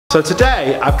So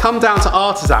today I've come down to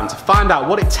Artisan to find out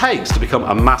what it takes to become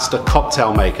a master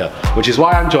cocktail maker, which is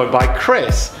why I'm joined by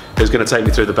Chris, who's going to take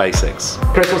me through the basics.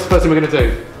 Chris, what's the first thing we're going to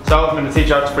do? So I'm going to teach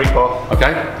you how to free pour.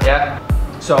 Okay. Yeah.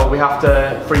 So we have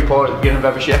to free pour at the beginning of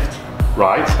every shift.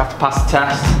 Right. We have to pass the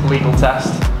test, legal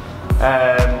test.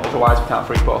 Otherwise we can't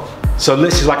free pour. So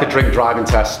this is like a drink driving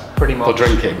test. Pretty much. For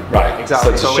drinking. Right.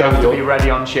 Exactly. So we have to be ready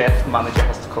on shift. The manager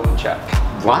has to come and check.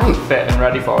 Right. Fit and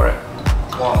ready for it.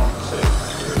 1, 2,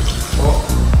 3, 4.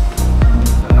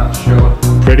 And that's short.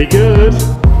 Pretty good.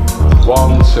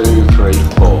 1, 2, 3,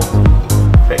 4.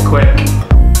 Bit quick.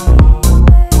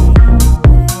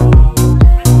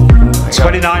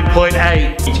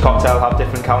 29.8. Each cocktail have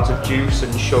different counts of juice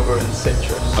and sugar and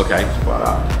citrus. Okay. Like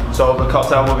that. So the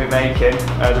cocktail we'll be making,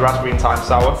 the raspberry and thyme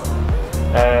sour.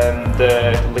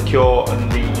 The liqueur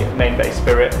and the main base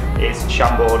spirit is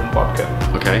Chambord and vodka.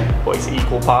 Okay. But it's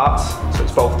equal parts, so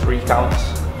it's both 3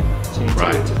 counts. So you need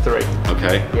to do it to 3.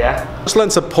 Okay. Yeah. Just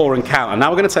learned to pour and count, and now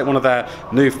we're going to take one of their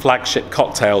new flagship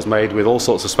cocktails made with all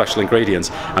sorts of special ingredients,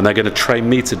 and they're going to train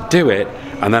me to do it,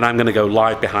 and then I'm going to go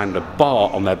live behind a bar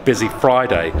on their busy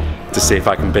Friday to see if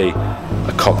I can be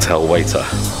a cocktail waiter.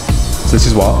 So this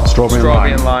is what?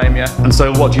 Strawberry and lime, yeah. And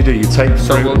so what do? You take fruit?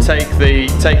 So we'll take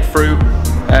fruit,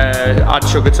 add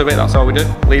sugar to it, that's all we do.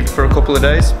 Leave it for a couple of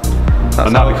days.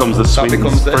 And that becomes the sweet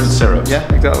fruit syrup?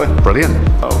 Yeah, exactly. Brilliant.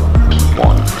 Oh,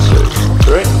 1, 2,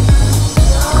 3.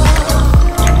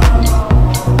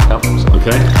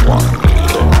 Okay. 1,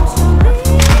 2.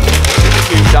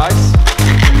 Cube dice.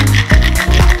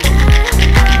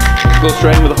 Go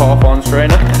strain with a Hawthorne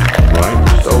strainer. Right.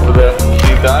 Just over the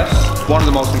cube dice. One of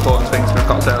the most important things for a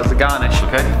cocktail is the garnish.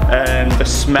 Okay. The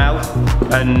smell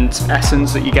and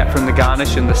essence that you get from the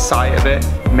garnish and the sight of it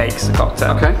makes the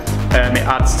cocktail. Okay. It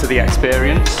adds to the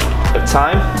experience of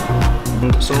time.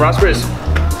 And some raspberries.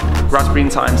 Raspberry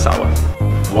and thyme sour.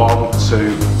 1,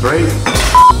 2, 3.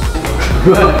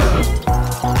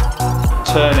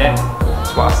 Turn it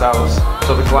to ourselves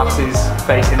so the glass is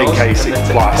facing us. In case it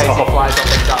flies off.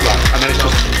 Exactly. Right. And then it's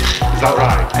just, is that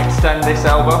right? Extend this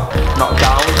elbow, not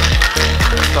down.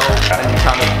 So then you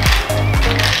kind of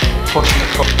push the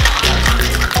cup.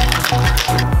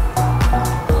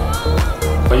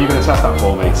 Are you going to test that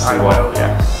for me? I will,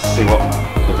 yeah. See what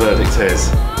the verdict is.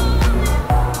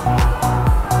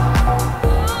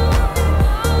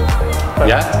 Perfect.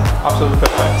 Yeah? Absolutely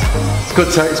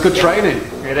perfect. It's good training.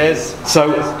 It is.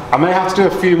 So I may have to do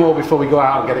a few more before we go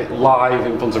out and get it live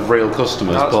in front of real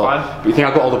customers. No, that's fine. But you think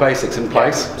I've got all the basics in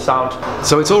place? Yeah, sound.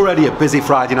 So it's already a busy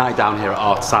Friday night down here at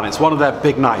Artisan. It's one of their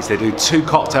big nights. They do 2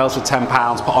 cocktails for £10,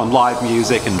 put on live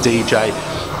music and DJ.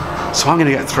 So I'm going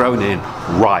to get thrown in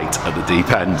right at the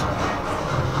deep end.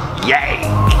 Yay!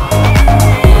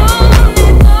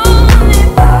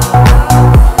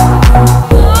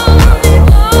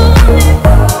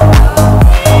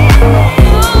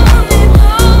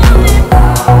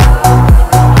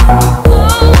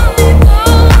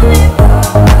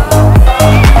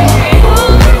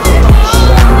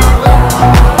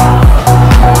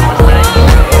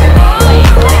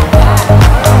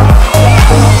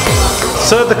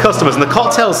 Serve the customers, and the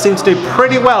cocktails seem to do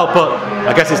pretty well, but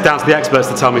I guess it's down to the experts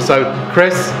to tell me. So,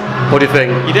 Chris, what do you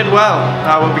think? You did well.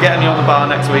 I will be getting you on the bar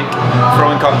next week,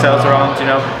 throwing cocktails around,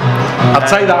 you know. I'll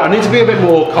take that. I need to be a bit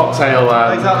more cocktail.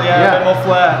 Exactly, yeah, a bit more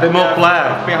flair. A bit more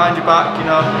flair. Behind your back, you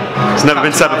know. It's never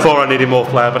been said before I needed more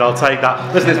flair, but I'll take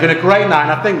that. Listen, it's been a great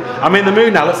night, and I think I'm in the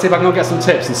mood now. Let's see if I can go get some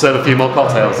tips and serve a few more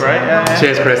cocktails. Great, yeah.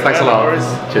 Cheers, Chris. Thanks a lot. No worries.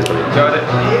 Cheers, buddy. Enjoyed it.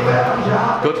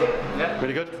 Good? Yeah.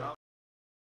 Really good?